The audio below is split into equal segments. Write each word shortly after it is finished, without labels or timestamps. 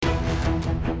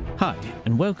Hi,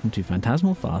 and welcome to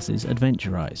Phantasmal Farce's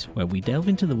Adventurise, where we delve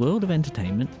into the world of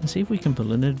entertainment and see if we can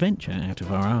pull an adventure out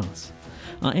of our arse.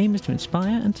 Our aim is to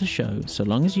inspire and to show, so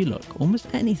long as you look, almost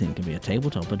anything can be a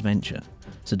tabletop adventure.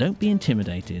 So don't be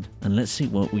intimidated, and let's see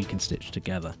what we can stitch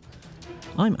together.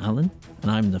 I'm Alan,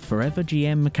 and I'm the forever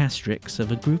GM Macastrix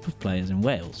of a group of players in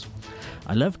Wales.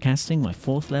 I love casting my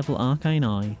 4th level arcane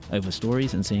eye over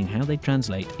stories and seeing how they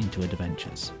translate into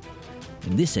adventures.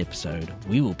 In this episode,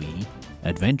 we will be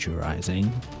adventurising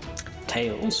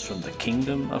Tales from the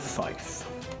Kingdom of Fife.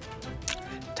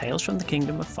 Tales from the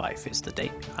Kingdom of Fife is the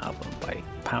debut album by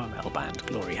power metal band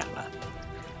Gloryhammer.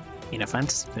 In a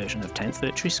fantasy version of 10th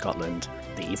century Scotland,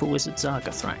 the evil wizard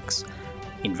Zargathrax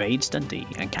invades Dundee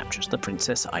and captures the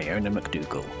Princess Iona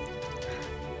MacDougall.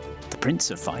 The Prince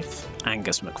of Fife,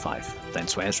 Angus MacFife, then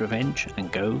swears revenge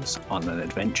and goes on an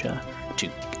adventure to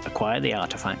acquire the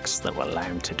artifacts that will allow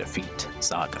him to defeat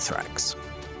Zargathrax.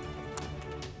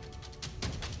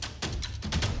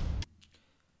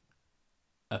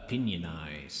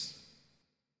 Opinionize.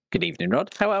 Good evening,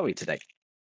 Rod. How are we today?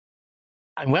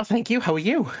 I'm well, thank you. How are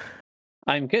you?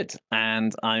 I'm good,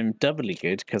 and I'm doubly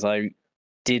good because I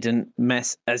didn't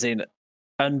mess, as in,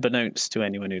 unbeknownst to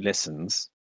anyone who listens,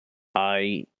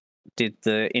 I did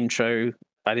the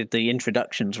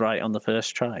introductions right on the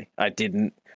first try. I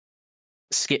didn't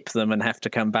skip them and have to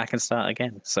come back and start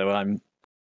again. So I'm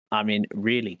in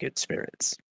really good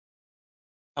spirits.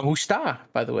 Amusta,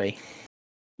 by the way,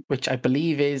 which I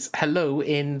believe is hello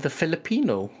in the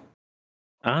Filipino.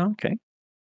 Ah, okay.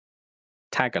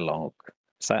 Tagalog.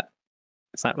 Is that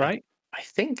right? I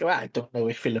think, well, I don't know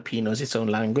if Filipino is its own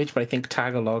language, but I think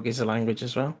Tagalog is a language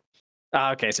as well.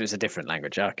 Ah, okay, so it's a different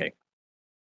language. Okay.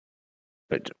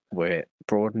 But we're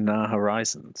broadening our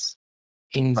horizons.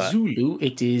 In Zulu,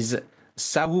 it is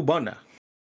Sawubona.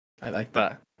 I like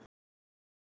that.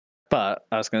 But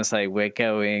I was going to say we're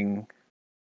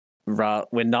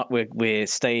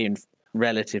staying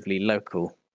relatively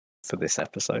local for this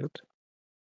episode.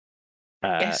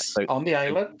 Yes, on the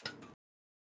island.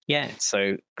 Yeah,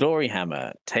 so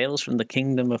Gloryhammer, Tales from the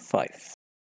Kingdom of Fife.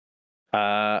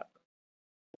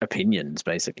 Opinions,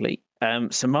 basically.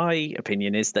 So my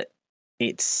opinion is that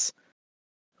it's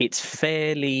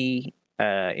fairly,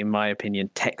 in my opinion,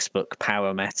 textbook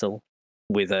power metal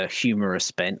with a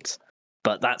humorous bent,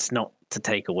 but that's not to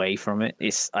take away from it.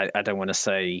 I don't want to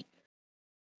say,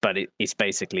 but it's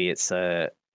basically it's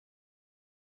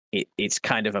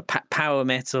kind of a power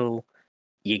metal.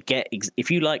 You get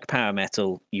if you like power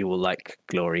metal, you will like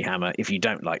Gloryhammer. If you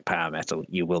don't like power metal,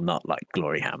 you will not like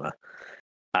Gloryhammer.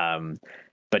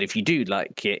 But if you do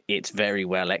like it, it's very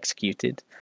well executed.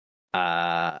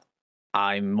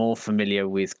 I'm more familiar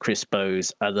with Chris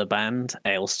Bow's other band,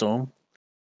 Ailstorm,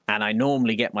 and I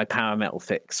normally get my power metal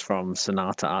fix from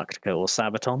Sonata Arctica or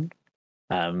Sabaton.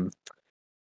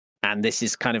 And this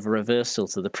is kind of a reversal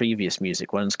to the previous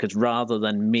music ones, because rather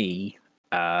than me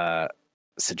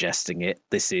suggesting it,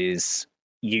 this is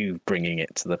you bringing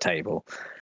it to the table.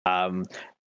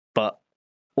 But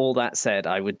all that said,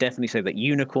 I would definitely say that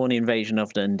Unicorn Invasion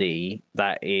of Dundee,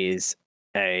 that is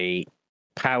a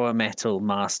power metal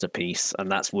masterpiece,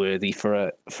 and that's worthy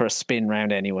for a spin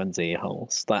round anyone's ear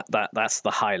holes. That's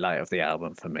the highlight of the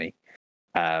album for me.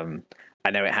 I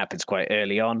know it happens quite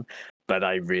early on, but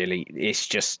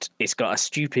it's got a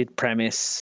stupid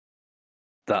premise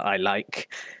that I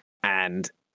like, and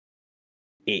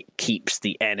it keeps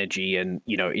the energy, and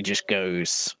it just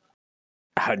goes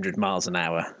 100 miles an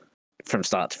hour from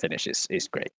start to finish. It's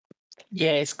great.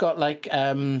 Yeah, it's got like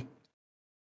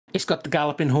it's got the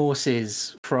galloping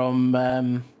horses from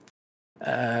the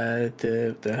I've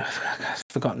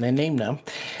forgotten their name now.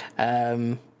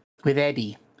 With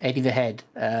Eddie the Head.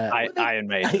 Iron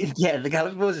Maiden. Yeah, the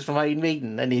galloping horses from Iron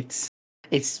Maiden, and it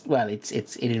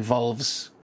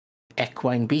involves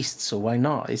equine beasts, so why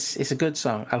not? It's a good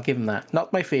song. I'll give them that.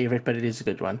 Not my favorite, but it is a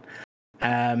good one.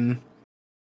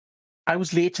 I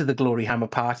was late to the Gloryhammer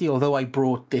party, although I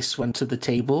brought this one to the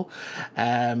table.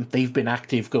 They've been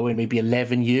active going maybe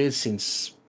 11 years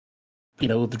since,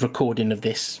 the recording of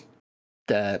this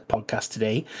podcast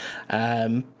today.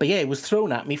 But yeah, it was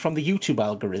thrown at me from the YouTube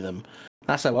algorithm.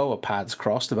 That's how our paths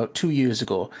crossed about 2 years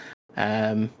ago.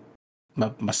 My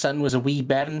son was a wee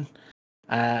bairn,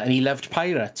 and he loved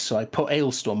pirates, so I put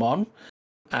Ailstorm on.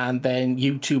 And then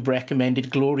YouTube recommended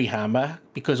Gloryhammer,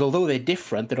 because although they're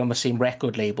different, they're on the same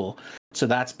record label. So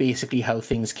that's basically how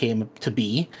things came to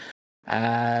be.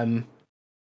 But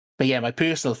yeah, my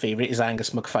personal favourite is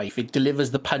Angus MacFife. It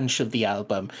delivers the punch of the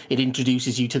album. It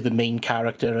introduces you to the main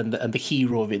character and the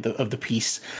hero of the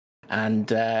piece.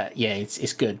 And yeah,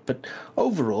 it's good. But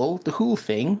overall, the whole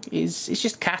thing is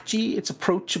just catchy. It's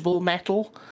approachable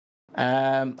metal.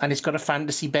 and it's got a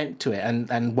fantasy bent to it,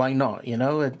 and why not? You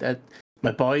know,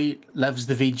 my boy loves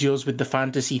the videos with the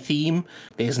fantasy theme.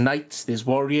 There's knights, there's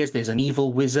warriors, there's an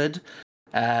evil wizard.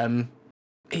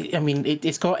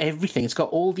 It's got everything. It's got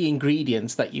all the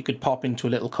ingredients that you could pop into a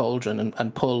little cauldron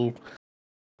and pull,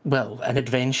 well, an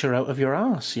adventure out of your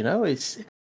arse. You know, it's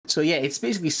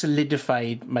basically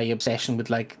solidified my obsession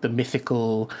with like the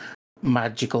mythical,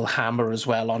 magical hammer as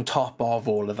well. On top of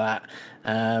all of that,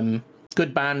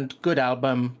 good band, good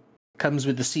album, comes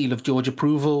with the seal of George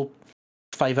approval.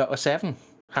 5 out of 7.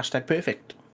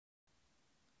 #perfect.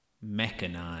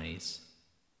 Mechanize.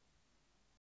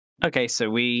 Okay, so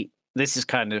this has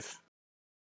kind of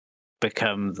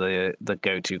become the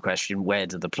go-to question: where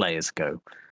do the players go?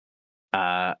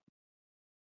 And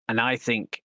I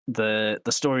think the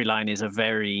storyline is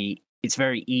it's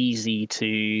very easy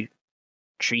to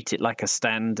treat it like a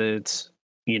standard,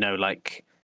 like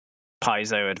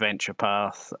Paizo adventure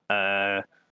path,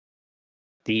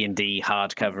 D&D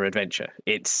hardcover adventure.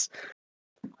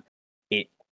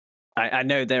 I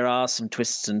know there are some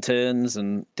twists and turns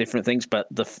and different things, but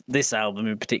this album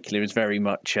in particular is very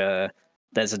much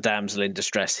there's a damsel in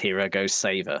distress, hero goes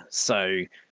save her. So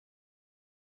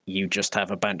you just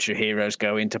have a bunch of heroes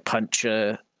go in to punch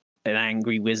an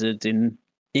angry wizard in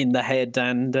the head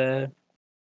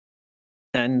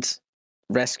and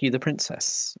rescue the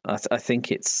princess. I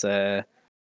think it's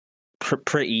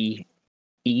pretty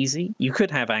easy. You could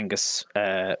have Angus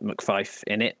McFife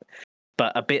in it,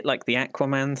 but a bit like the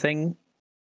Aquaman thing,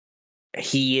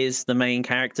 he is the main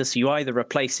character, so you either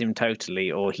replace him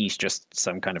totally or he's just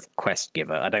some kind of quest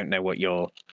giver. I don't know what your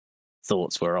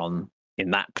thoughts were on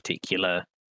in that particular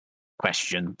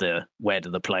question, the where do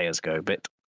the players go bit.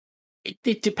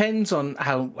 It depends on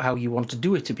how you want to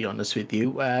do it, to be honest with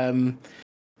you.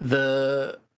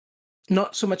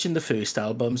 Not so much in the first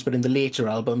albums, but in the later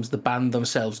albums, the band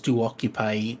themselves do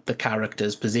occupy the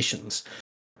characters' positions.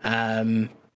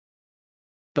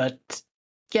 But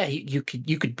yeah, you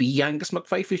could be Angus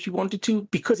McFife if you wanted to,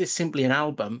 because it's simply an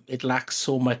album. It lacks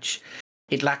so much.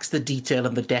 It lacks the detail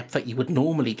and the depth that you would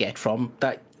normally get from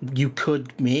that. You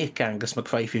could make Angus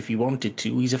McFife if you wanted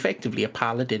to. He's effectively a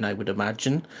paladin, I would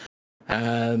imagine,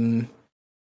 or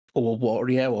a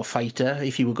warrior or fighter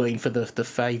if you were going for the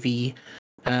 5e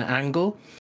angle.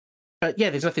 But yeah,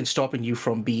 there's nothing stopping you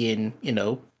from being,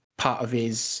 part of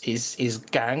his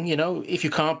gang. If you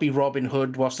can't be Robin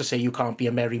Hood, what's to say you can't be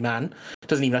a merry man? It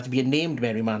doesn't even have to be a named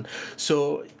merry man.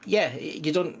 So yeah,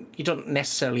 you don't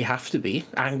necessarily have to be.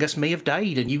 Angus may have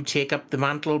died, and you take up the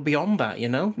mantle beyond that.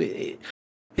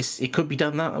 It could be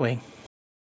done that way.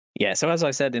 Yeah. So as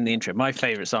I said in the intro, my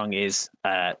favorite song is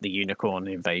the Unicorn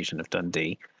Invasion of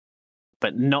Dundee,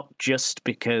 but not just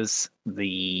because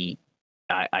I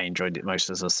enjoyed it most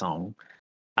as a song.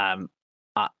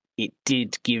 It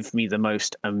did give me the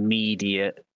most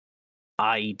immediate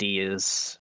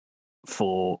ideas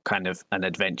for kind of an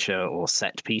adventure or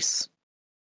set piece.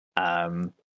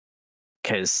 Because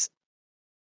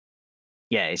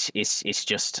it's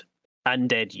just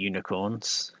undead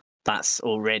unicorns. That's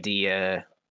already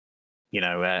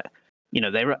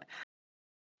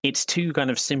it's two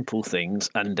kind of simple things,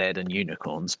 undead and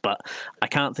unicorns, but I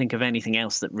can't think of anything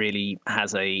else that really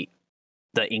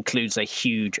that includes a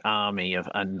huge army of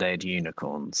undead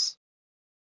unicorns.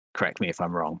 Correct me if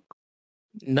I'm wrong.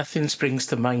 Nothing springs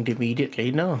to mind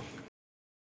immediately, no.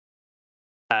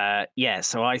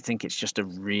 So I think it's just a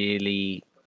really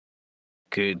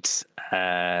good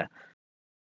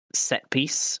set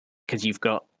piece, because you've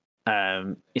got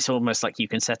it's almost like you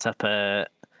can set up a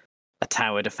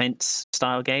tower defense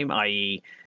style game, i.e.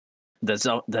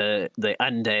 the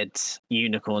undead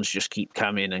unicorns just keep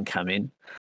coming and coming,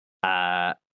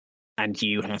 and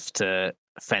you have to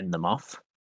fend them off.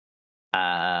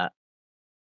 And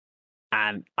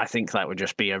I think that would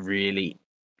just be a really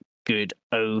good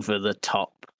over the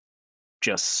top,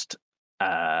 just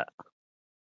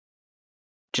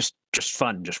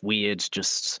fun, just weird,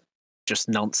 just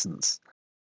nonsense.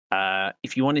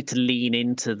 If you wanted to lean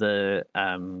into the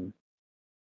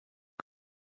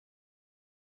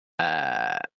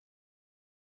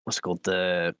what's it called,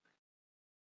 the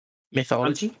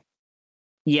mythology.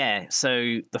 Yeah,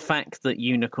 so the fact that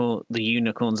the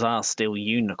unicorns are still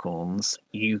unicorns,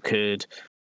 you could,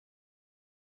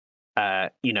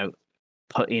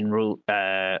 put in rule,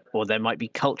 or there might be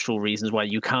cultural reasons why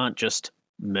you can't just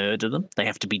murder them. They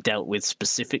have to be dealt with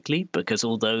specifically, because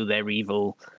although they're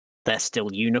evil, they're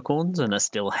still unicorns and are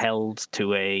still held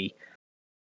to a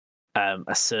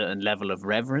certain level of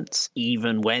reverence,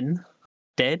 even when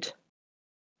dead.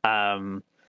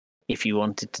 If you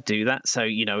wanted to do that, so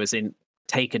as in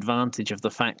take advantage of the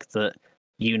fact that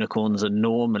unicorns are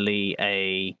normally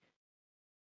a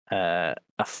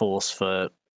force for.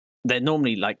 They're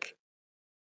normally like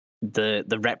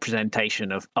the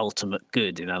representation of ultimate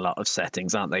good in a lot of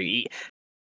settings, aren't they?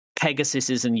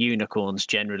 Pegasuses and unicorns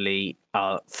generally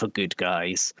are for good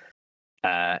guys.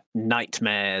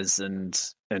 Nightmares and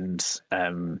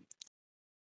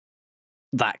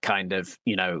that kind of,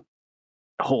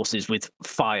 horses with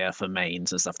fire for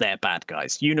manes and stuff, they're bad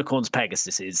guys. Unicorns,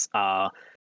 Pegasuses are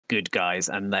good guys,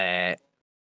 and they're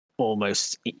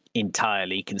almost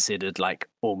entirely considered like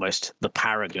almost the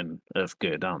paragon of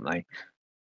good, aren't they?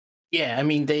 Yeah, I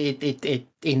mean, it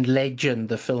in Legend,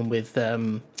 the film with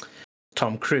Tom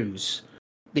Cruise,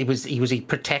 he was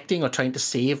protecting or trying to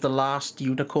save the last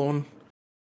unicorn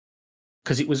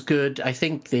because it was good. I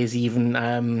think there's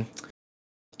even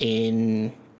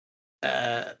in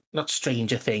not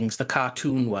Stranger Things, the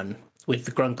cartoon one with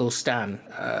the Grunkle Stan.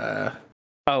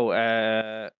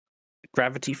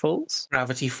 Gravity Falls.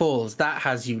 Gravity Falls, that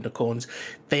has unicorns.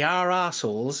 They are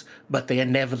assholes, but they are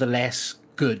nevertheless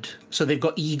good. So they've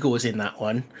got egos in that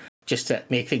one, just to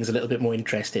make things a little bit more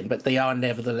interesting. But they are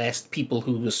nevertheless people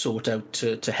who were sought out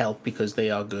to help because they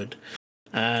are good.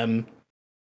 I'd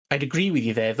agree with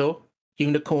you there, though.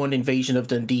 Unicorn Invasion of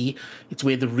Dundee. It's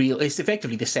where it's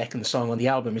effectively the second song on the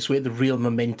album. It's where the real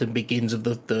momentum begins of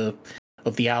the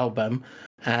album.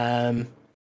 And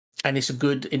it's a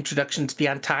good introduction to the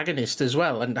antagonist as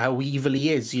well, and how evil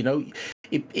he is. You've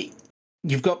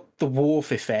got the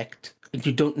Worf effect, and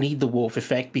you don't need the Worf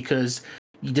effect because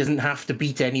he doesn't have to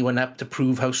beat anyone up to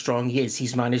prove how strong he is.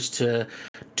 He's managed to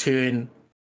turn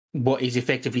what is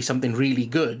effectively something really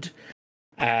good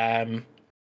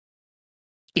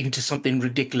into something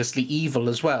ridiculously evil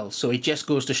as well. So it just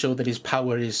goes to show that his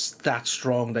power is that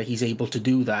strong that he's able to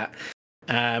do that.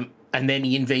 And then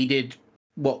he invaded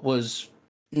what was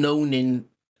known in,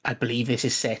 I believe this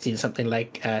is set in something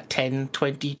like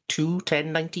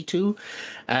 1092.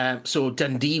 So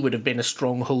Dundee would have been a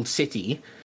stronghold city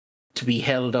to be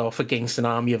held off against an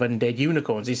army of undead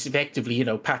unicorns. It's effectively,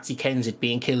 Patsy Kensit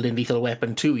being killed in Lethal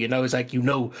Weapon 2. It's like,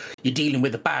 you're dealing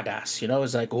with a badass.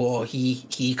 It's like, oh,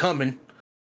 he coming.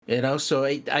 So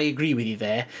I agree with you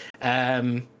there.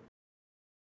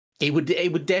 It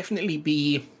would definitely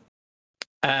be.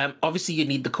 Obviously, you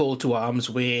need the call to arms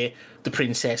where the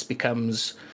princess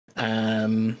becomes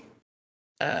kidnapped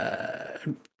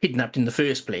in the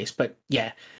first place. But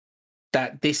yeah,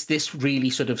 that this really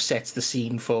sort of sets the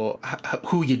scene for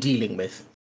who you're dealing with,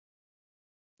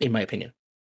 in my opinion.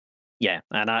 Yeah,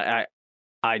 and I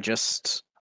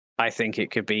think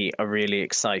it could be a really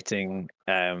exciting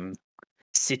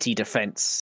city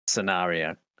defense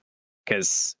scenario,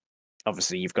 because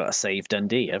obviously you've got to save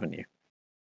Dundee, haven't you?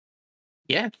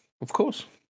 Yeah, of course.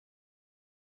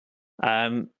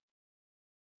 So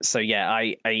yeah,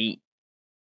 I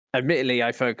admittedly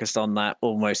I focused on that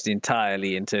almost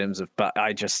entirely in terms of, but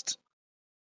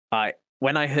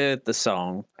when I heard the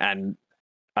song, and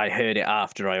I heard it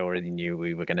after I already knew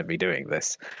we were going to be doing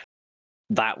this,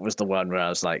 that was the one where I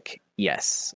was like,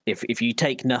 yes, if you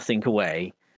take nothing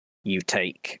away, you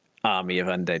take Army of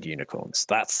Undead Unicorns.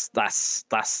 That's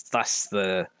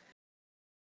the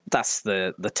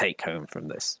take home from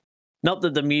this. Not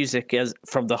that the music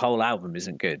from the whole album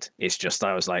isn't good. It's just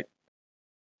I was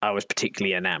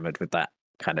particularly enamored with that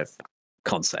kind of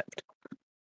concept.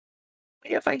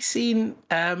 Have I seen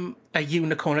a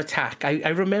unicorn attack? I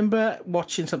remember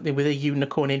watching something with a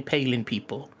unicorn impaling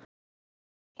people.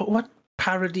 What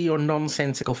parody or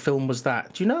nonsensical film was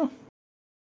that? Do you know?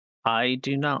 I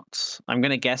do not. I'm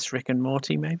going to guess Rick and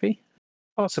Morty, maybe?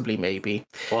 Possibly, maybe.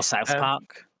 Or South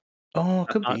Park. Oh,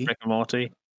 could be. Rick and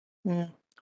Morty. Yeah.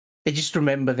 I just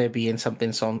remember there being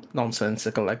something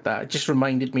nonsensical like that. It just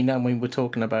reminded me now when we were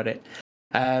talking about it.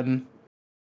 But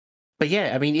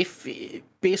yeah, I mean, if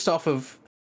based off of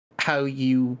how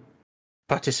you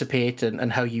participate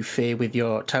and how you fare with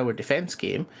your tower defense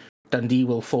game, Dundee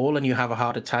will fall and you have a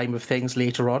harder time of things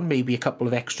later on. Maybe a couple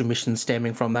of extra missions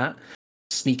stemming from that,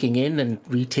 sneaking in and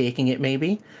retaking it,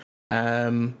 maybe.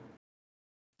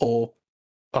 Or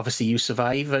obviously you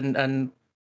survive and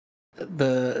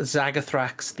the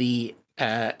Zagathrax, the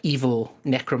evil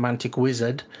necromantic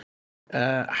wizard,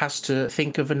 has to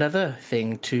think of another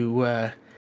thing to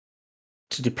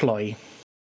deploy.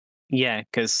 Yeah,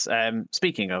 because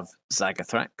speaking of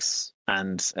Zagathrax,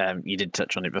 and you did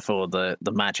touch on it before, the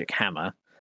magic hammer,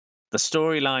 the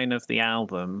storyline of the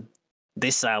album,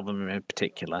 this album in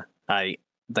particular, they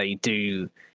do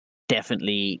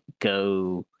definitely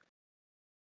go,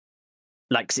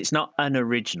 like, 'cause it's not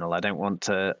unoriginal. I don't want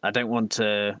to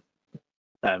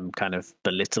kind of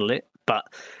belittle it,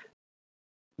 but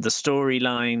the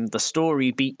storyline, the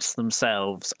story beats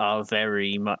themselves are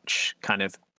very much kind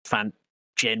of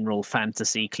general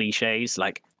fantasy cliches,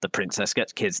 like the princess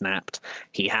gets kidnapped,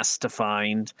 he has to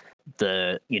find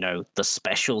the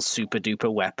special super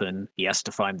duper weapon, he has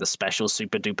to find the special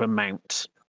super duper mount,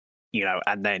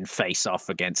 and then face off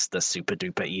against the super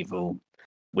duper evil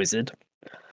wizard.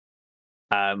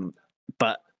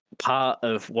 But part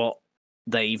of what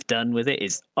they've done with it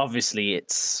is obviously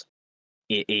it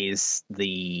is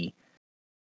the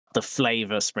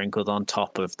flavor sprinkled on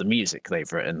top of the music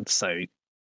they've written. So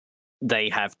they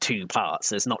have two parts.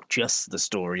 There's not just the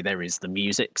story, there is the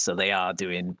music. So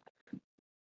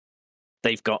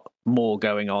they've got more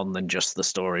going on than just the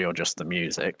story or just the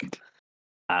music.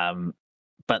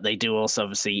 But they do also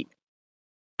obviously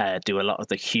do a lot of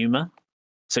the humor.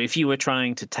 So if you were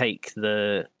trying to take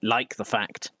the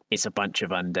fact it's a bunch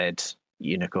of undead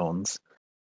unicorns,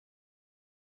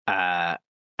 and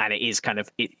it is kind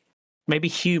of, maybe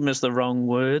humor's the wrong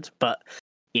word, but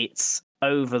it's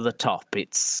over the top.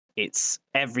 It's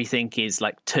everything is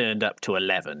like turned up to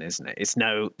 11, isn't it? It's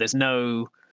not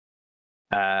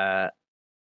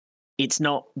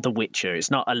The Witcher.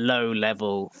 It's not a low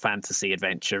level fantasy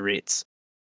adventure. It's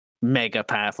mega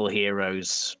powerful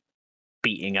heroes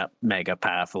beating up mega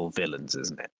powerful villains,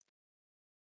 isn't it?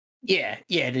 Yeah,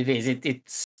 it is.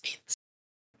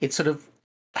 It's sort of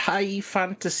high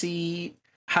fantasy,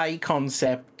 high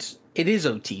concept. It is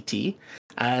OTT,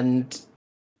 and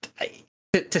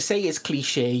to say it's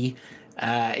cliche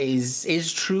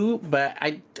is true, but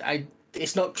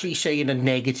it's not cliche in a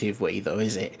negative way, though,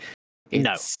 is it?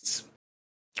 It's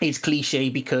cliche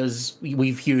because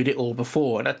we've viewed it all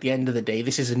before, and at the end of the day,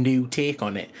 this is a new take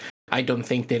on it. I don't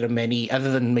think there are many,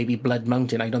 other than maybe Blood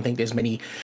Mountain, I don't think there's many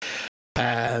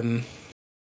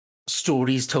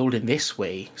stories told in this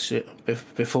way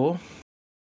before.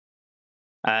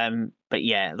 But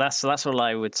yeah, that's all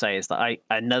I would say is that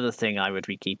another thing I would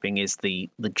be keeping is the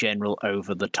general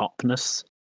over the topness.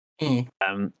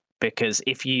 Because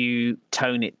if you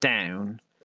tone it down,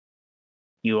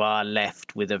 you are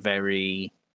left with a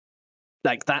very,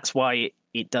 like, that's why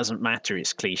it doesn't matter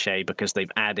it's cliche, because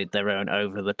they've added their own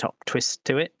over the top twist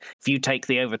to it. If you take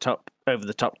the over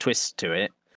the top twist to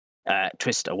it,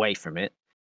 twist away from it,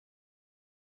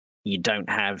 you don't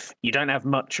have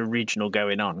much original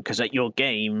going on, because at your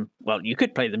game, well, you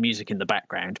could play the music in the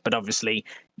background, but obviously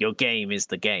your game is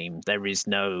the game. It's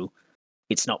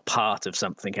not part of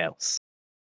something else.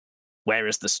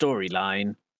 Whereas the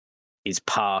storyline is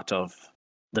part of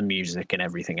the music and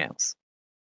everything else.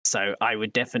 So I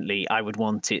would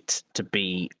want it to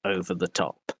be over the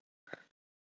top.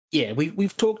 Yeah,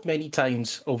 we've talked many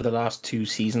times over the last 2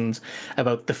 seasons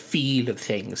about the feel of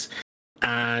things,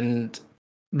 and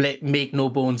make no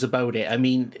bones about it. I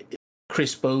mean,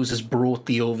 Chris Bowes has brought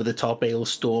the over-the-top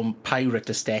Ailstorm pirate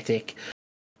aesthetic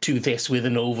to this with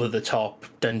an over-the-top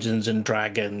Dungeons and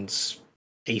Dragons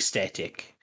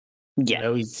aesthetic.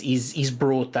 Yeah, he's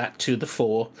brought that to the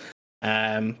fore,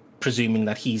 presuming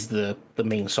that he's the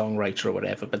main songwriter or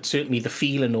whatever. But certainly the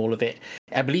feel and all of it.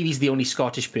 I believe he's the only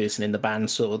Scottish person in the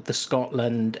band, so the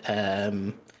Scotland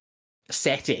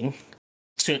setting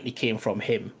certainly came from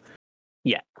him.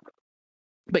 Yeah.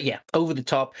 But yeah, over the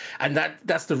top, and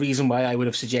that's the reason why I would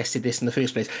have suggested this in the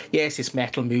first place. Yes, it's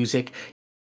metal music.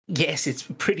 Yes, it's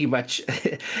pretty much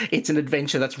it's an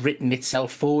adventure that's written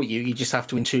itself for you. You just have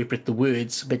to interpret the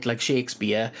words, a bit like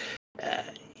Shakespeare.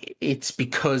 It's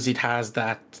because it has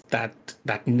that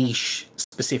niche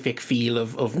specific feel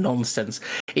of nonsense.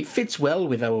 It fits well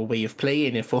with our way of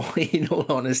playing. In all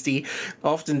honesty,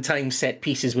 oftentimes set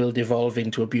pieces will devolve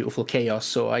into a beautiful chaos.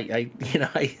 So I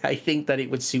think that it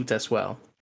would suit us well.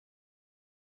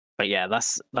 But yeah,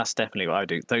 that's definitely what I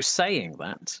do. Though saying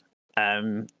that,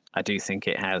 I do think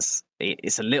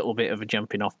it's a little bit of a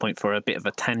jumping off point for a bit of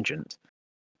a tangent.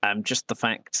 Just the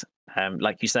fact,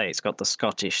 like you say, it's got the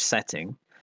Scottish setting,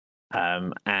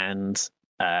 and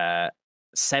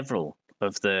several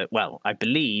of I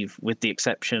believe, with the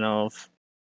exception of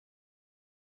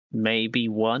maybe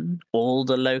one, all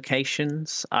the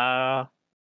locations are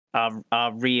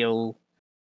real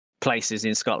places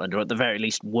in Scotland, or at the very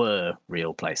least were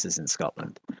real places in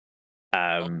Scotland.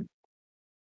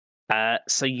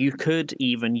 So you could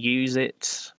even use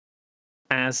it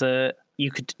as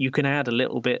you can add a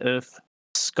little bit of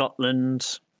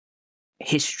Scotland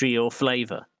history or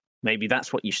flavour. Maybe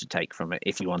that's what you should take from it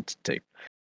if you wanted to.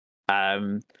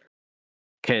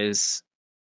 Because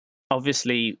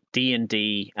obviously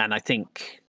D&D, and I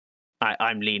think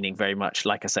I'm leaning very much,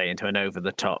 like I say, into an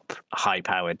over-the-top,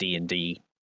 high-power D&D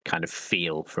kind of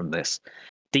feel from this.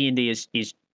 D&D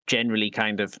is generally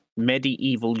kind of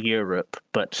medieval Europe,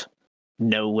 but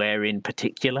nowhere in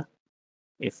particular.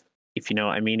 If you know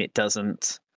what I mean, it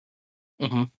doesn't.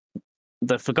 Mm-hmm.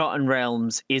 The Forgotten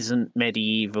Realms isn't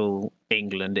medieval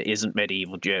England. It isn't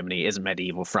medieval Germany. It isn't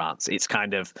medieval France. It's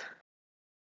kind of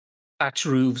Thatch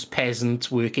roofs,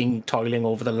 peasants working, toiling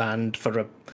over the land for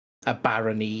a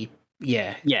barony.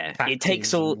 Yeah. yeah. It takes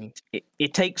Taxes all and-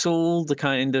 it takes all the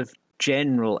kind of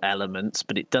general elements,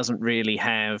 but it doesn't really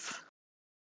have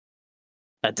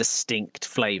a distinct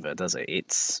flavor, does it?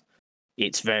 It's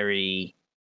very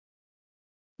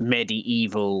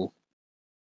medieval.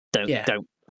 Yeah.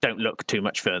 Don't look too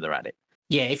much further at it.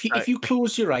 Yeah, if you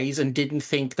close your eyes and didn't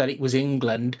think that it was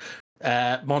England,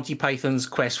 Monty Python's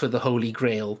Quest for the Holy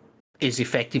Grail is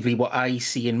effectively what I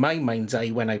see in my mind's eye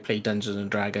when I play Dungeons and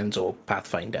Dragons or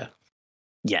Pathfinder.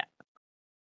 Yeah.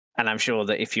 And I'm sure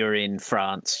that if you're in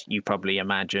France, you probably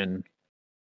imagine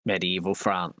medieval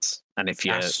France. And if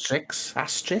you're Asterix.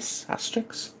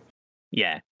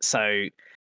 yeah, so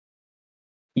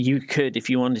you could, if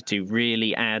you wanted to,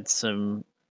 really add some.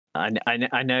 I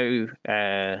know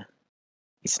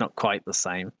it's not quite the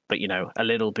same, but you know, a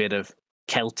little bit of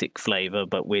Celtic flavor,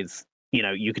 but with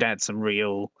you could add some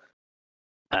real.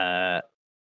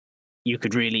 You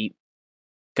could really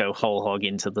go whole hog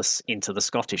into the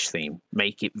Scottish theme,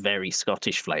 make it very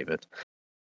Scottish flavored.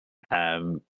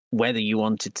 Whether you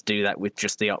wanted to do that with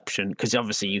just the option, because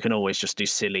obviously you can always just do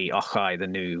silly Ochai, the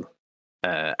new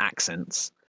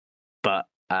accents, but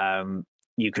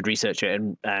you could research it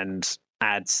and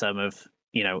add some of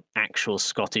actual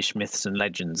Scottish myths and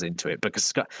legends into it,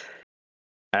 because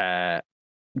the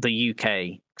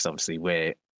UK, because obviously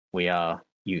we are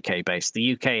UK based,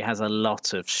 the UK has a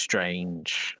lot of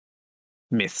strange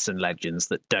myths and legends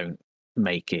that don't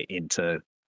make it into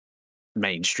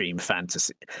mainstream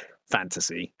fantasy.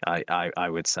 I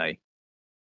would say.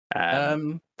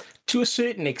 To a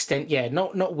certain extent, yeah,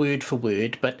 not word for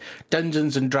word, but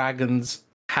Dungeons and Dragons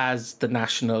has the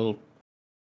national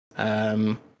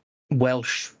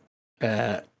Welsh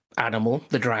animal,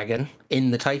 the dragon, in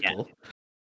the title.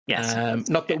 Yeah. Yes.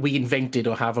 Not that we invented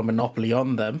or have a monopoly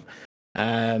on them.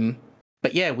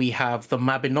 But yeah, we have the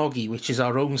Mabinogi, which is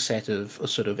our own set of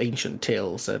sort of ancient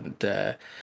tales, and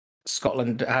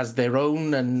Scotland has their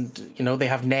own, and they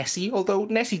have Nessie, although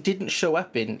Nessie didn't show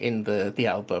up in the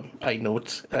album, I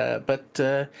note.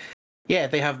 But yeah,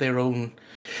 they have their own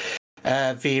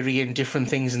varying different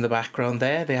things in the background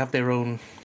there. They have their own.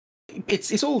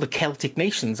 It's all the Celtic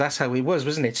nations. That's how it was,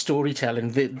 wasn't it?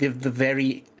 Storytelling, the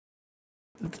very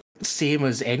same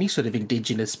as any sort of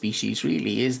indigenous species,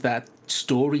 really, is that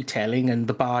storytelling and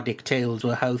the bardic tales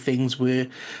were how things were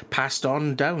passed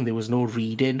on down. There was no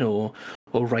reading or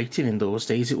writing in those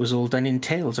days. It was all done in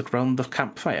tales around the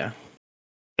campfire.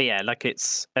 Yeah, like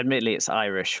admittedly it's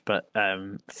Irish, but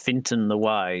Fintan the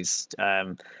Wise,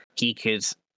 he could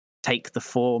take the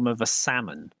form of a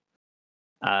salmon,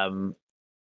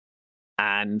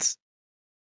 and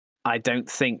I don't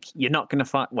think you're not going to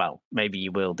find. Well, maybe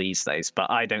you will these days,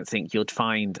 but I don't think you'd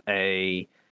find a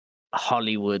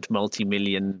Hollywood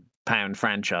multi-million-pound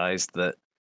franchise that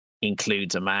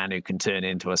includes a man who can turn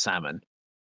into a salmon.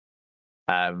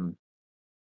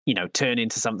 Turn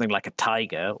into something like a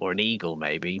tiger or an eagle,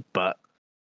 maybe. But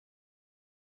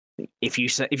if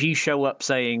you show up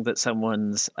saying that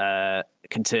someone's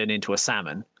can turn into a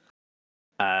salmon,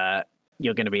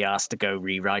 you're going to be asked to go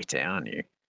rewrite it, aren't you?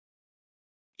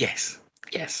 Yes.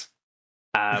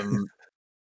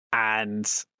 And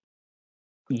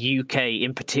UK,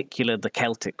 in particular, the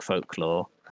Celtic folklore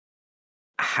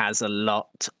has a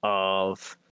lot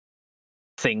of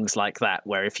things like that,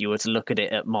 where if you were to look at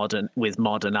it with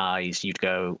modern eyes, you'd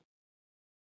go,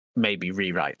 maybe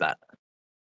rewrite that.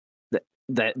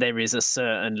 There is a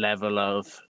certain level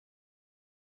of,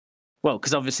 well,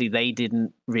 because obviously they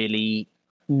didn't really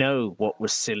know what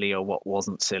was silly or what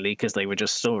wasn't silly, because they were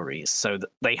just stories. So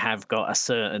they have got a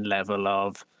certain level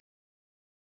of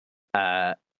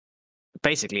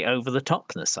basically over the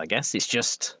topness, I guess. It's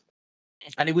just,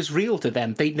 and it was real to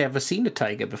them. They'd never seen a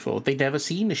tiger before. They'd never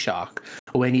seen a shark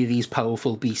or any of these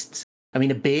powerful beasts. I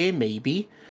mean, a bear maybe.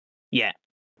 Yeah.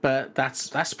 But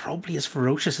that's probably as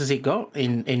ferocious as it got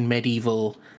in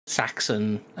medieval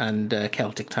Saxon and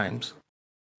Celtic times.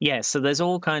 Yeah, so there's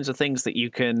all kinds of things that you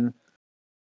could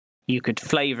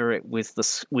flavour it with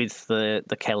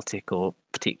the Celtic or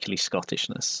particularly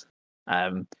Scottishness.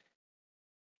 I'm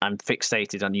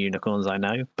fixated on unicorns, I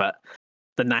know, but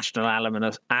the national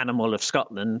animal of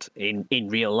Scotland in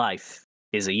real life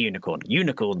is a unicorn.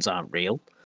 Unicorns aren't real,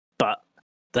 but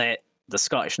the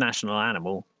Scottish national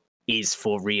animal is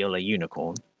for real a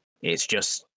unicorn. It's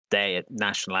just their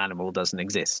national animal doesn't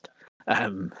exist.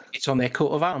 It's on their coat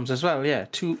of arms as well, yeah.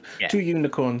 Two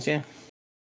unicorns, yeah.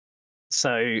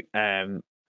 So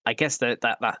I guess that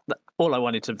all I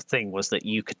wanted to think was that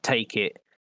you could take it,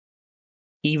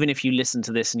 even if you listen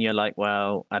to this and you're like,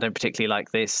 well, I don't particularly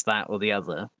like this, that, or the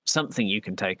other. Something you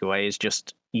can take away is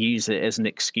just use it as an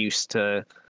excuse to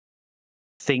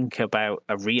think about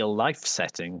a real life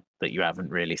setting that you haven't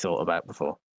really thought about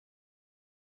before.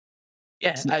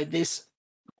 Yeah, this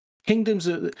Kingdoms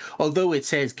of, although it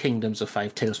says Kingdoms of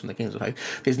Five, Tales from the Kingdoms of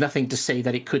Five, there's nothing to say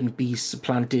that it couldn't be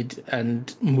supplanted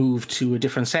and moved to a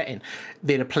different setting.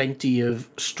 There are plenty of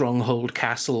stronghold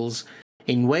castles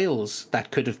in Wales that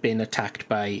could have been attacked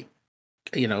by,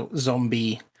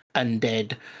 zombie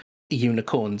undead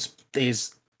unicorns.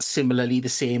 There's similarly the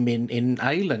same in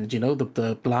Ireland,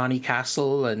 the Blarney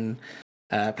Castle and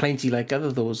plenty like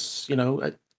other those,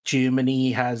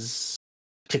 Germany has,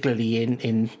 particularly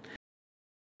in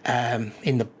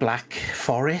the Black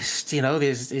Forest,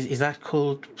 there's is that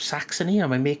called Saxony?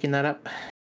 Am I making that up?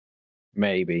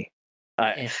 Maybe.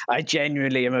 I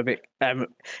genuinely am a bit. I'm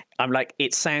like,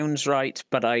 it sounds right,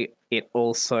 but it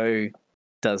also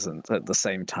doesn't at the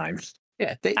same time.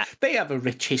 Yeah, they have a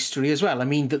rich history as well. I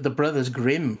mean, the Brothers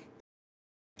Grimm,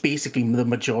 basically the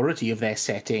majority of their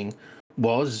setting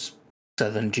was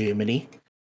southern Germany.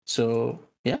 So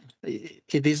yeah,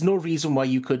 there's no reason why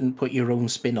you couldn't put your own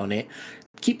spin on it.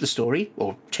 Keep the story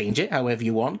or change it however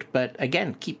you want, but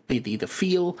again, keep the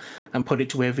feel and put it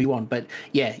to wherever you want. But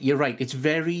yeah, you're right.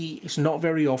 It's not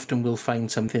very often we'll find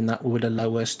something that would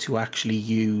allow us to actually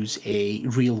use a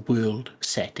real world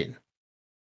setting.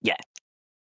 Yeah.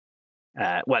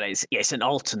 Well, it's an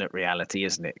alternate reality,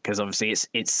 isn't it? Because obviously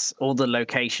it's all the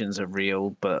locations are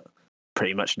real, but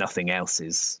pretty much nothing else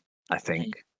is, I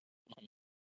think.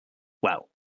 Well,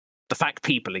 the fact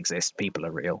people exist, people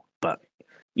are real, but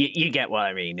you get what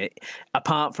I mean.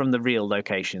 Apart from the real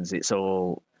locations, it's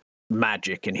all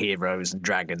magic and heroes and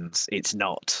dragons. It's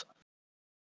not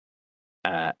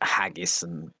haggis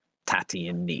and tatty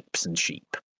and neeps and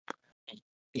sheep.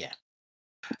 Yeah.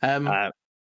 Go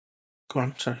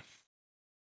on, sorry.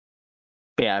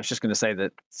 But yeah, I was just going to say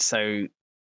that. So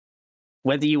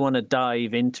whether you want to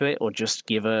dive into it or just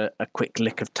give a quick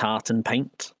lick of tartan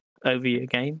paint over your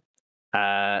game,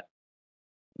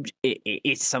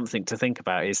 it's something to think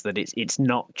about. Is that it's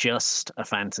not just a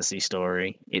fantasy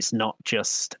story. It's not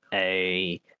just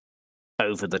a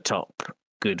over the top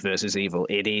good versus evil.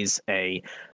 It is a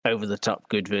over the top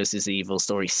good versus evil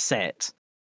story set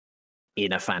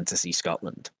in a fantasy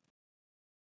Scotland.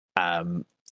 And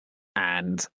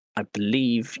I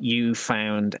believe you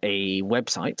found a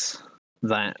website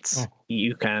that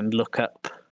you can look up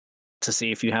to see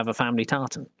if you have a family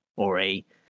tartan or a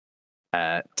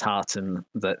tartan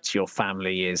that your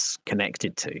family is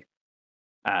connected to,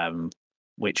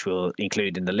 which we'll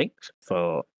include in the link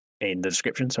in the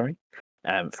description. Sorry,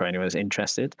 for anyone who's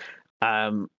interested.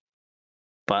 But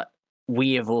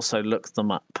we have also looked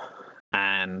them up,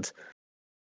 and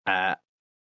I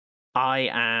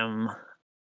am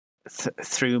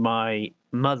through my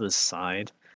mother's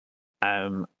side.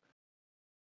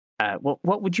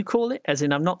 What would you call it? As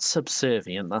in, I'm not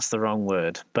subservient. That's the wrong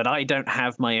word. But I don't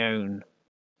have my own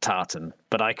tartan,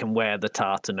 but I can wear the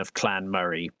tartan of Clan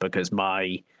Murray because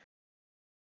my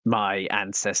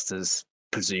ancestors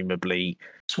presumably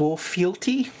swore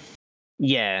fealty.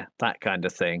 Yeah, that kind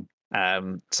of thing.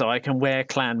 So I can wear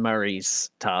Clan Murray's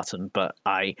tartan, but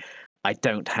I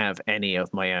don't have any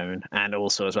of my own. And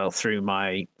also as well, through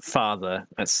my father,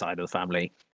 side of the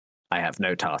family, I have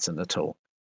no tartan at all.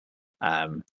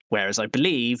 Whereas I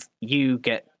believe you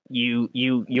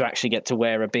actually get to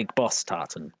wear a big boss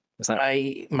tartan. Is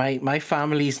that my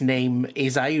family's name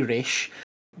is Irish,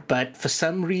 but for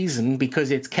some reason, because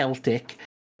it's Celtic,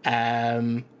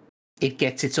 it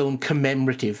gets its own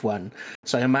commemorative one.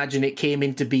 So I imagine it came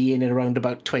into being in around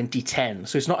about 2010.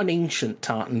 So it's not an ancient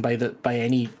tartan by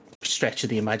any stretch of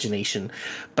the imagination,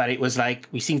 but it was like,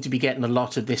 we seem to be getting a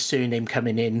lot of this surname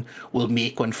coming in. We'll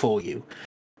make one for you.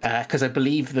 Because I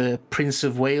believe the Prince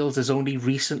of Wales has only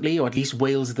recently, or at least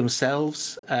Wales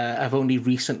themselves, have only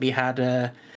recently had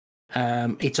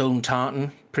its own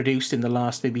tartan produced in the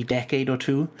last maybe decade or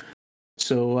two.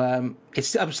 So I'm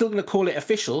still going to call it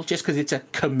official just because it's a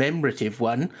commemorative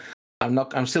one.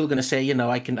 I'm still going to say,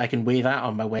 I can wear that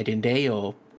on my wedding day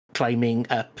or climbing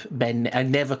up I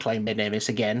never climbed Ben Nevis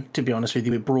again, to be honest with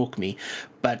you. It broke me,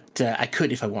 but I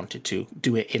could, if I wanted to,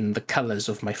 do it in the colours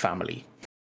of my family.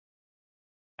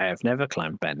 I have never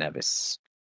climbed Ben Nevis,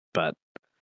 but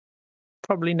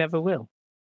probably never will.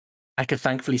 I could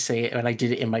thankfully say it when I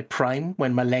did it in my prime,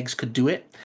 when my legs could do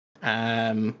it.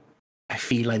 I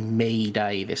feel I may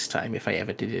die this time if I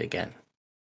ever did it again.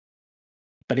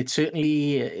 But it's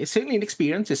certainly an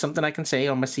experience. It's something I can say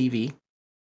on my CV.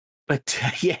 But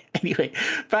yeah, anyway,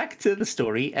 back to the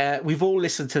story. We've all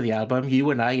listened to the album, you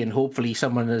and I, and hopefully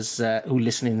someone has who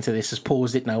listening to this has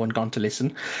paused it now and gone to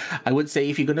listen. I would say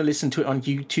if you're going to listen to it on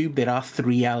YouTube, there are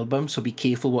 3 albums, so be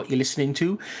careful what you're listening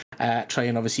to. Try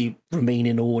and obviously remain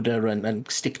in order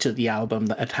and stick to the album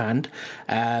at hand.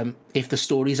 If the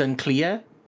story's unclear,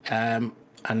 and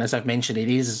as I've mentioned, it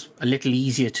is a little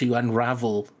easier to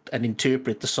unravel and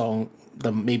interpret the song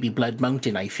than maybe Blood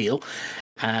Mountain, I feel.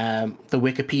 The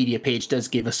Wikipedia page does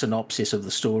give a synopsis of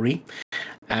the story.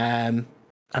 And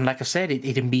like I said,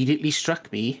 it immediately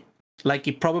struck me, like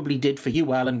it probably did for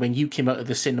you, Alan, when you came out of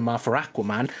the cinema for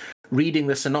Aquaman. Reading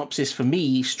the synopsis for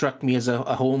me struck me as a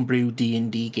homebrew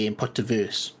D&D game put to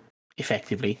verse,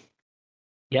 effectively.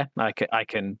 Yeah,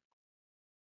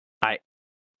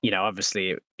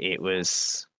 obviously it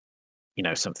was,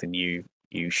 something you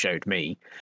showed me,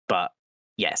 but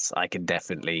yes, I can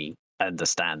definitely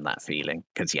understand that feeling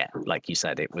because, yeah, like you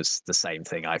said, it was the same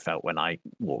thing I felt when I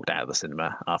walked out of the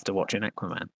cinema after watching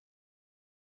Aquaman.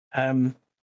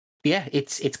 Yeah,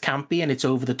 it's campy and it's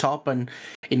over the top, and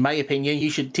in my opinion,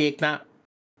 you should take that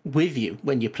with you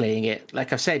when you're playing it.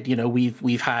 Like I said,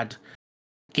 we've had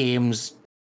games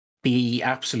be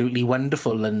absolutely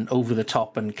wonderful and over the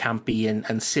top and campy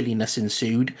and silliness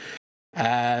ensued.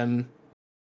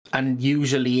 And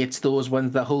usually it's those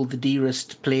ones that hold the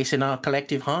dearest place in our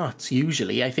collective hearts.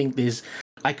 Usually, I think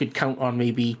I could count on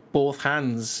maybe both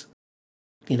hands,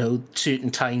 certain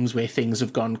times where things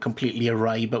have gone completely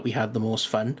awry, but we had the most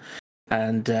fun.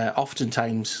 And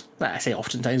oftentimes, I say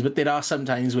oftentimes, but there are some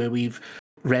times where we've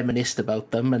reminisced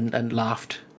about them and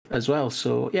laughed as well.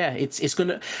 So yeah, it's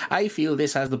gonna. I feel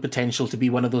this has the potential to be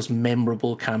one of those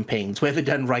memorable campaigns, whether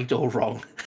done right or wrong.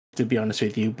 To be honest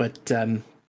with you, but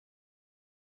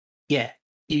yeah,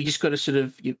 you just got to sort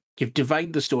of you've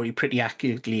divided the story pretty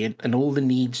accurately, and all the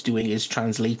needs doing is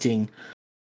translating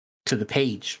to the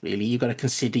page. Really, you got to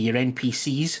consider your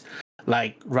NPCs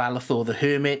like Ralathor the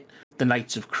Hermit, the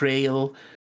Knights of Krail,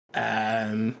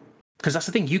 because that's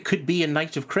the thing. You could be a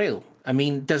Knight of Krail. I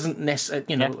mean, doesn't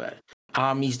necessarily,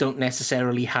 armies don't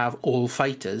necessarily have all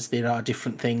fighters. There are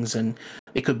different things, and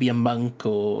it could be a monk,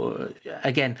 or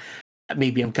again,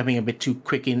 maybe I'm coming a bit too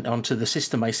quick onto the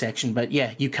systemized section, but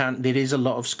yeah, you can. There is a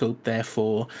lot of scope there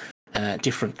for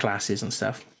different classes and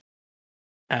stuff.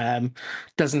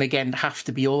 Doesn't again have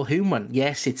to be all human.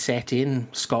 Yes, it's set in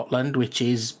Scotland, which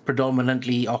is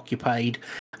predominantly occupied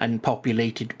and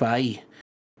populated by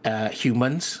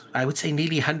humans. I would say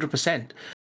nearly 100%.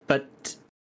 But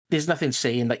there's nothing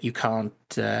saying that you can't,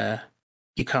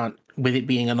 with it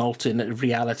being an alternate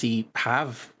reality,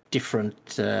 have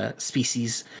different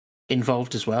species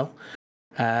involved as well.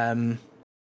 But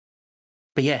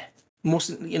yeah,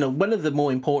 one of the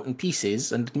more important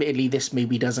pieces, and admittedly this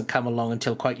maybe doesn't come along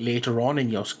until quite later on in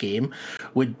your game,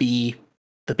 would be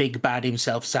the big bad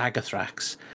himself,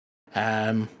 Zagathrax.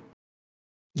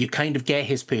 You kind of get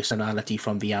his personality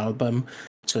from the album,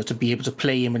 so to be able to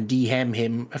play him and dehem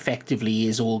him effectively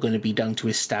is all going to be down to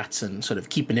his stats and sort of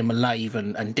keeping him alive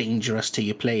and dangerous to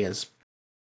your players.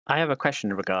 I have a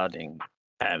question regarding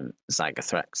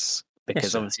Zagathrax,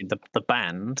 because obviously the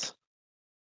band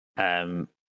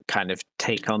kind of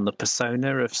take on the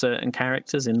persona of certain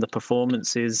characters in the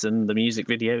performances and the music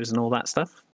videos and all that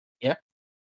stuff. Yeah.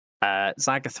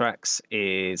 Zagathrax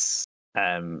is,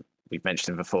 we've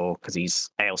mentioned him before because he's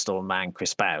Ailstorm Man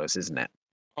Chris Bowes, isn't it?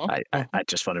 I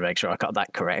just want to make sure I got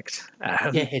that correct.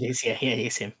 Yeah, it is. Yeah, it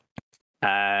is him.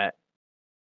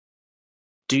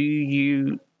 Do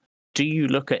you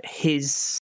look at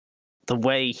the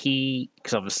way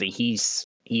because obviously he's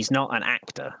not an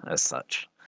actor as such,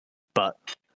 but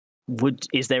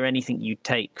is there anything you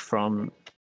take from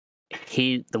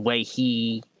the way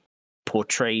he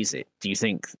portrays it? Do you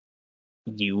think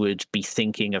you would be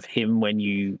thinking of him when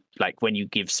you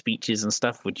give speeches and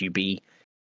stuff? Would you be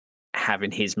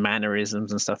having his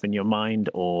mannerisms and stuff in your mind,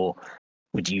 or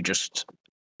would you just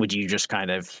kind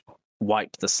of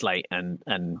wipe the slate and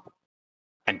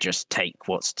just take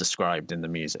what's described in the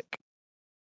music?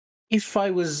 If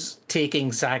I was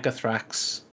taking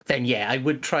Zagathrax, then yeah, I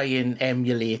would try and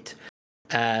emulate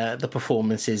the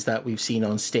performances that we've seen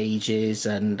on stages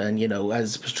and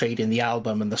as portrayed in the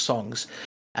album and the songs.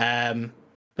 But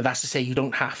that's to say, you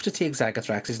don't have to take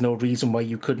Zagathrax. There's no reason why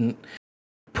you couldn't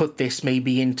put this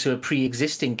maybe into a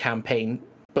pre-existing campaign,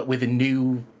 but with a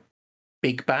new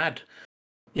big bad.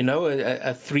 A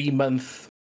 3-month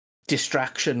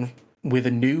distraction with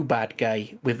a new bad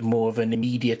guy with more of an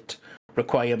immediate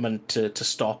requirement to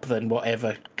stop than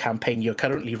whatever campaign you're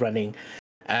currently running.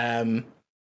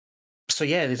 So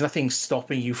yeah, there's nothing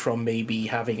stopping you from maybe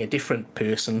having a different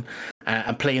person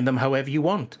and playing them however you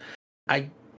want.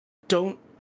 don't.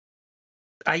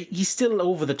 He's still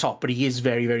over the top, but he is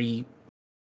very, very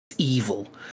evil.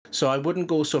 So I wouldn't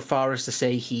go so far as to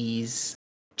say he's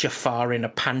Jafar in a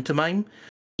pantomime.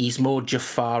 He's more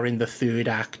Jafar in the third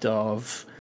act of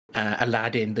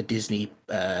Aladdin, the Disney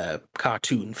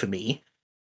cartoon, for me.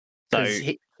 Because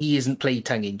he isn't played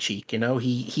tongue in cheek, you know.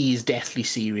 He is deathly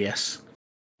serious.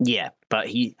 Yeah, but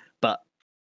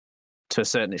to a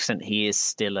certain extent, he is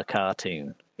still a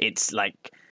cartoon. It's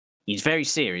like he's very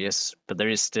serious, but there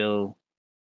is still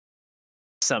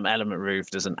some element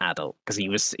removed as an adult, because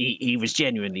he was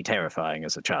genuinely terrifying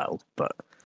as a child. But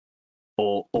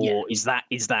or is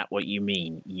that what you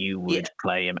mean? You would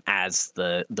play him as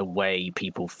the way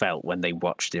people felt when they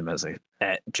watched him as a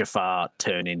Jafar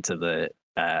turn into the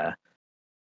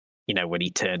when he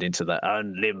turned into the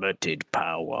unlimited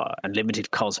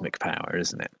cosmic power,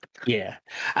 isn't it? Yeah,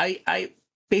 I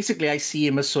basically see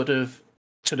him as sort of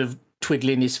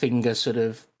twiddling his fingers, sort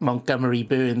of Montgomery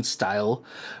Burns style,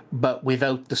 but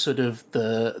without the sort of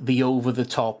the over the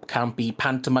top campy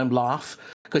pantomime laugh,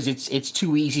 because it's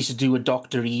too easy to do a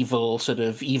Dr. Evil sort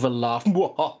of evil laugh.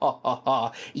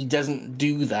 He doesn't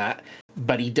do that,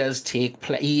 but he does take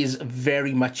he is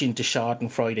very much into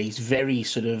Schadenfreude. He's very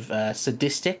sort of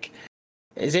sadistic.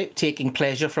 Is it taking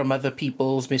pleasure from other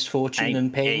people's misfortune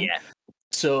and pain? Yeah.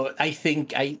 So I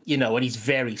think and he's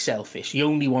very selfish. He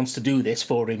only wants to do this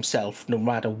for himself, no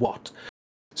matter what.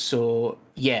 So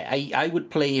yeah, I would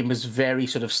play him as very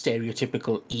sort of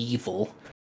stereotypical evil,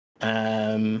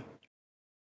 and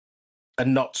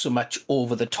not so much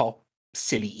over the top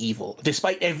silly evil.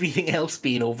 Despite everything else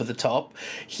being over the top,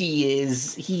 he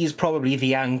is probably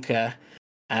the anchor.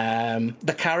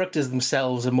 The characters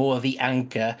themselves are more the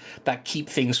anchor that keep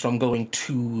things from going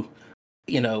too,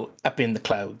 up in the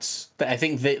clouds. But I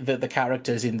think the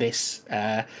characters in this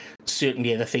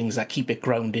certainly are the things that keep it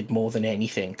grounded more than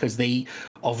anything, because they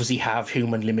obviously have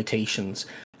human limitations.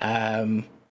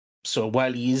 So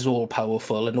while he is all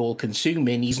powerful and all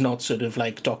consuming, he's not sort of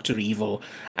like Dr. Evil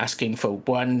asking for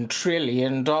 $1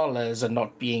 trillion and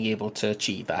not being able to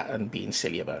achieve that and being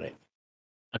silly about it.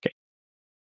 Okay.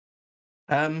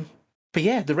 But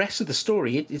yeah, the rest of the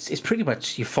story, it's pretty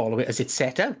much you follow it as it's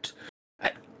set out.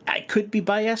 I could be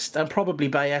biased. I'm probably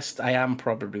biased. I am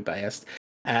probably biased.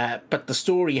 But the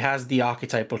story has the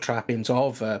archetypal trappings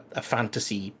of a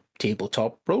fantasy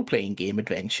tabletop role-playing game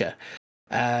adventure.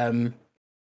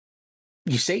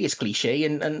 You say it's cliche,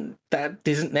 and that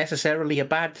isn't necessarily a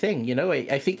bad thing.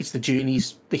 I think it's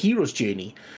the hero's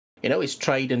journey. It's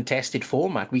tried and tested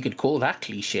format. We could call that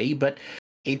cliche, but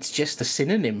it's just a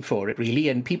synonym for it, really,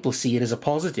 and people see it as a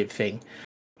positive thing.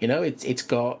 It's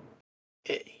got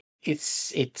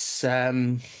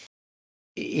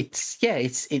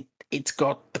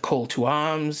the call to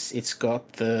arms, it's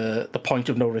got the point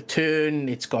of no return,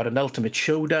 it's got an ultimate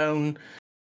showdown.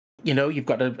 You've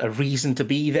got a reason to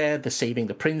be there. They're saving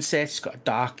the princess. It's got a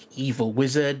dark, evil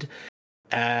wizard,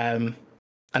 and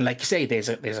like you say, there's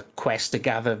a quest to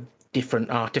gather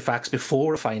different artifacts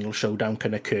before a final showdown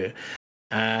can occur.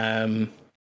 And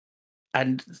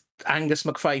Angus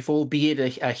MacFife,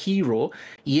 albeit a hero,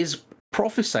 he is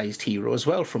prophesized hero as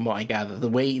well, from what I gather. The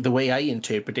way I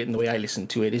interpret it and the way I listen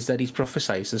to it is that he's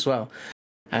prophesized as well.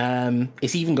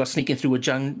 It's even got sneaking through a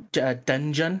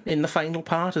dungeon in the final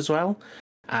part as well,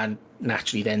 and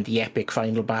naturally then the epic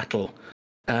final battle.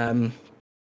 Going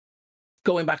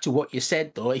back to what you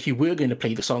said, though, if you were going to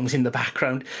play the songs in the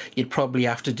background, you'd probably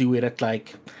have to do it at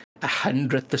like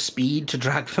 100th the speed to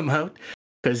drag them out,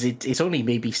 because it's only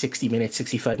maybe 60 minutes,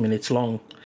 65 minutes long.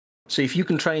 So if you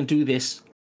can try and do this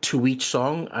to each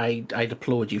song, I'd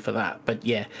applaud you for that. But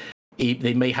yeah,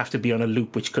 they may have to be on a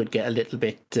loop, which could get a little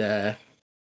bit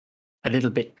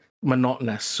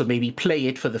monotonous. So maybe play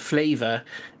it for the flavor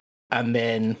and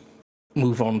then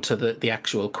move on to the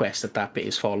actual quest that bit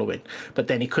is following. But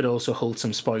then it could also hold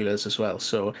some spoilers as well.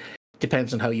 So it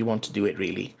depends on how you want to do it,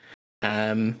 really.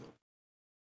 But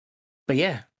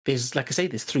yeah, there's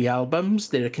 3 albums.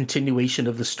 They're a continuation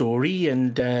of the story,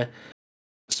 and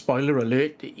spoiler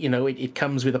alert, it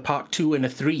comes with a part 2 and a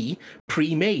 3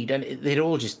 pre-made, and they're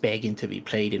all just begging to be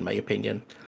played, in my opinion.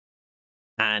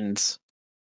 And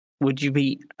would you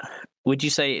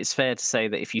say it's fair to say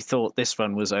that if you thought this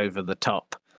one was over the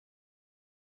top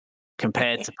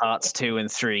compared to parts 2 and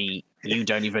 3, you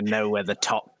don't even know where the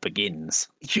top begins?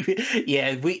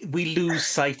 Yeah, we lose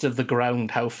sight of the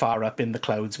ground, how far up in the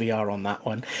clouds we are on that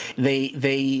one.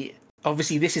 They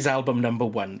obviously, this is album number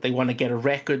 1. They want to get a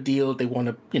record deal. They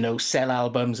want to, sell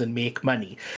albums and make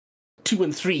money. 2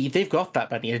 and 3, they've got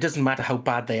that money. It doesn't matter how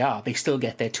bad they are. They still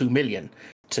get their 2 million,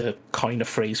 to coin a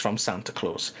phrase from Santa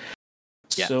Claus.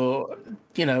 Yeah. So,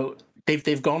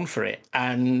 they've gone for it,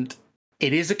 and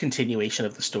it is a continuation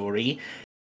of the story,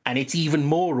 and it's even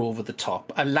more over the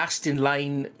top. A last in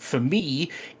line for me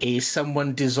is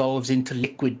someone dissolves into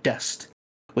liquid dust,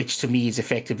 which to me is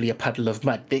effectively a puddle of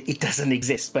mud. It doesn't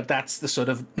exist, but that's the sort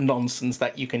of nonsense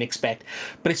that you can expect.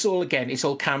 But it's all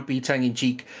campy,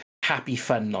 tongue-in-cheek, happy,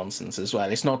 fun nonsense as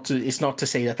well. It's not to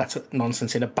say that that's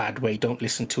nonsense in a bad way. Don't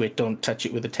listen to it. Don't touch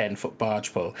it with a 10-foot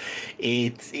barge pole.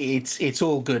 It's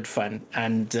all good fun,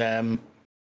 and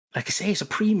like I say, it's a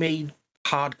pre-made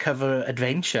hardcover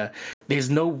adventure. There's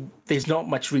not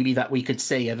much really that we could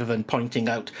say other than pointing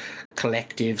out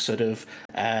collective sort of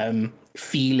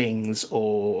feelings,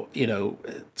 or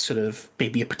sort of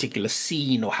maybe a particular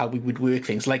scene or how we would work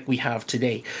things like we have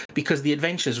today, because the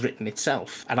adventure's written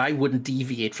itself, and I wouldn't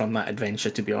deviate from that adventure,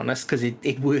 to be honest, because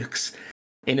it works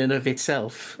in and of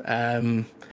itself.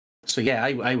 So yeah,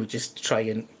 I would just try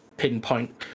and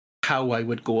pinpoint how I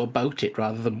would go about it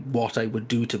rather than what I would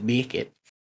do to make it.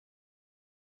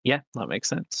 Yeah, that makes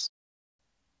sense.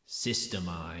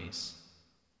 Systemize.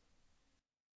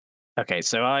 Okay,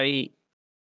 so I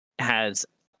had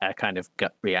a kind of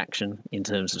gut reaction in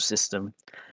terms of system,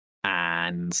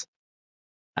 and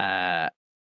I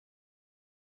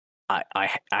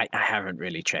haven't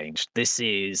really changed. This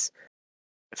is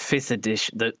 5th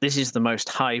edition. This is the most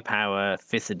high power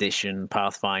 5th edition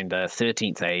Pathfinder,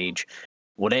 13th Age,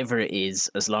 whatever it is,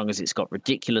 as long as it's got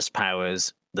ridiculous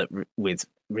powers with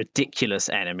ridiculous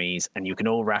enemies, and you can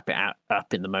all wrap it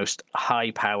up in the most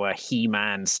high power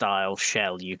He-Man style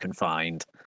shell you can find.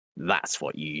 That's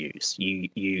what you use.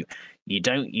 You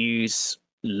don't use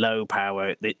low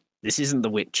power. This isn't The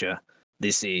Witcher.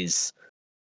 This is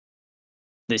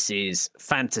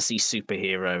fantasy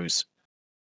superheroes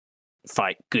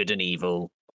fight good and evil,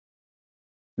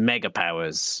 mega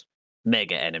powers,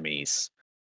 mega enemies,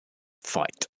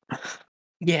 fight.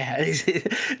 Yeah,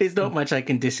 there's not much I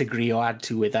can disagree or add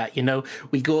to with that.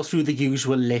 We go through the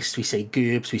usual list. We say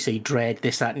GURPS, we say Dread,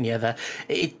 this, that, and the other.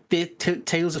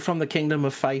 Tales from the Kingdom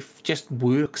of Fife just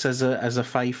works as a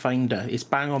Fife finder. It's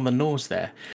bang on the nose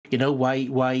there.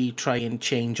 Why try and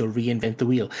change or reinvent the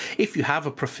wheel? If you have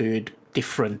a preferred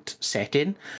different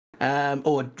setting,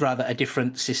 or rather a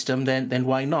different system, then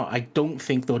why not? I don't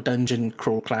think the Dungeon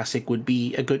Crawl Classic would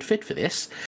be a good fit for this,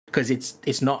 because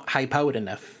it's not high powered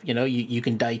enough. You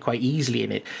can die quite easily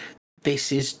in it.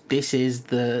 This is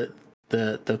the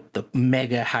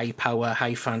mega high power,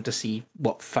 high fantasy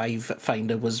what Five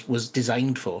Finder was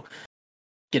designed for.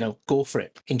 Go for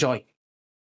it. Enjoy.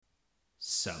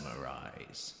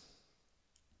 Summarize.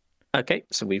 Okay,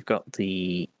 so we've got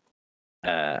the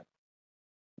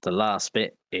last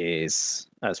bit is,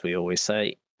 as we always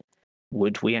say,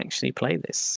 would we actually play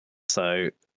this? So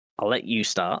I'll let you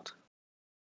start.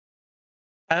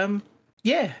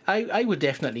 Yeah, I would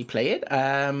definitely play it.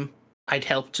 I'd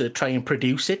help to try and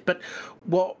produce it, but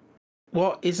what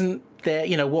isn't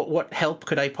there? What help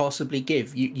could I possibly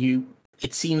give?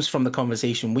 It seems from the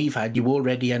conversation we've had, you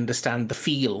already understand the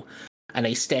feel and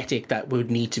aesthetic that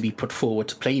would need to be put forward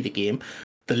to play the game.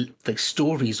 The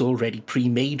story's already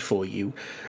pre-made for you.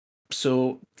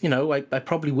 So, I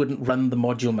probably wouldn't run the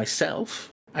module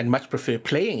myself. I'd much prefer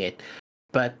playing it.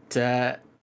 But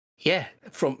yeah,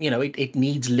 it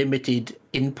needs limited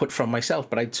input from myself,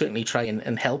 but I'd certainly try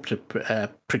and help to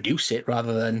produce it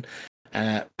rather than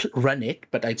run it,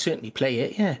 but I'd certainly play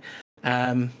it, yeah.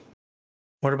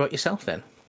 What about yourself then?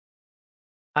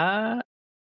 Yeah,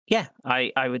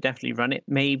 I would definitely run it.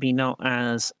 Maybe not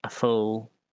as a full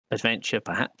adventure,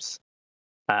 perhaps,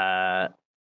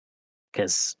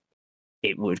 because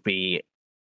it would be,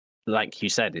 like you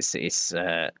said, it's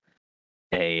a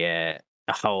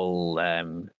whole.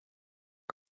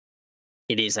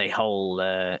 It is a whole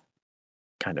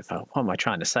kind of. What am I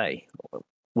trying to say?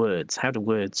 Words. How do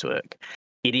words work?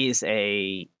 It is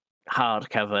a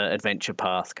hardcover adventure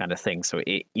path kind of thing. So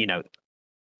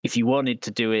if you wanted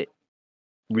to do it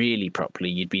really properly,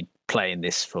 you'd be playing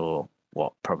this for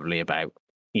probably about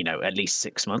at least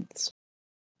 6 months.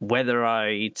 Whether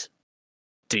I'd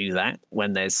do that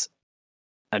when there's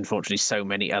unfortunately so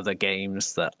many other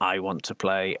games that I want to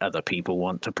play, other people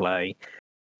want to play,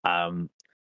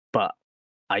 but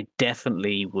I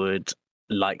definitely would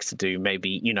like to do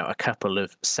maybe a couple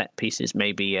of set pieces.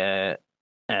 Maybe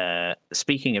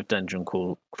speaking of Dungeon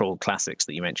Crawl Classics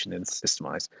that you mentioned in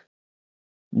Systemize,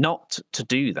 not to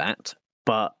do that,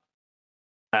 but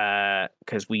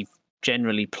because we've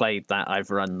generally played that, I've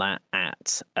run that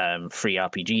at free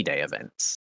RPG Day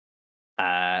events.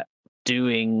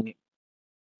 Doing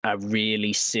a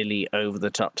really silly,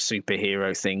 over-the-top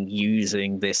superhero thing,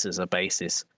 using this as a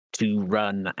basis to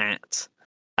run at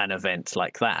an event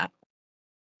like that,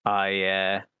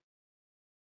 I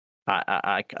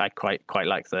I quite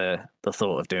like the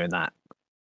thought of doing that.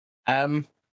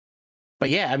 But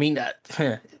yeah, I mean,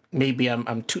 maybe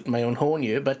I'm tooting my own horn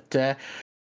here, but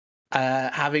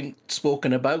having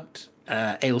spoken about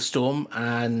Ailstorm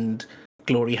and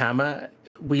Glory Hammer,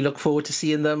 we look forward to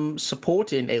seeing them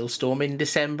supporting Ailstorm in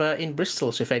December in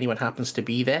Bristol. So if anyone happens to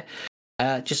be there,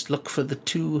 just look for the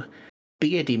two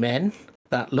beardy men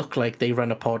that look like they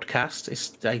run a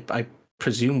podcast. I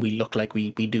presume we look like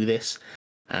we do this.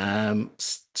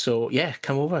 So yeah,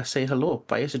 come over, say hello,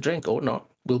 buy us a drink or not.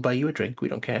 We'll buy you a drink. We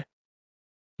don't care.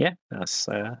 Yeah, that's.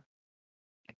 I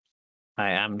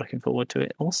am looking forward to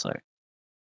it also.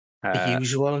 The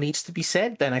usual needs to be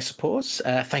said then, I suppose.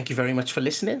 Thank you very much for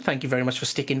listening. Thank you very much for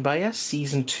sticking by us.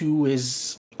 Season 2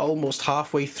 is almost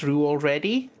halfway through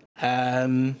already.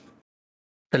 The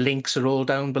links are all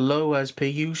down below as per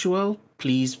usual.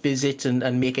 Please visit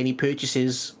and make any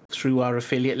purchases through our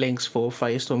affiliate links for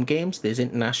Firestorm Games. There's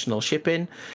international shipping.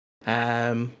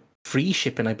 Free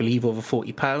shipping, I believe, over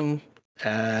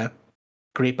 £40.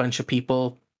 Great bunch of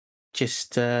people.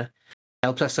 Just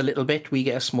helps us a little bit. We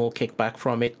get a small kickback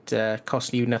from it.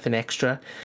 Costs you nothing extra.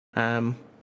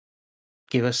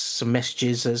 Give us some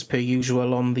messages as per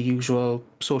usual on the usual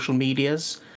social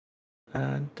medias.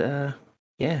 And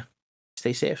yeah,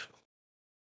 stay safe.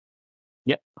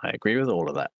 Yep, I agree with all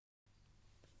of that.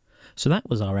 So that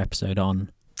was our episode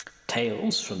on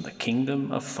Tales from the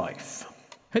Kingdom of Fife.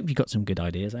 Hope you got some good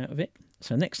ideas out of it.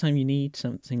 So next time you need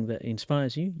something that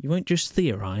inspires you, you won't just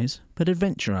theorise, but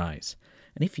adventurise.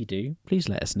 And if you do, please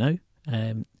let us know.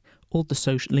 All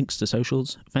the links to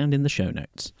socials found in the show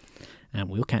notes. And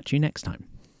we'll catch you next time.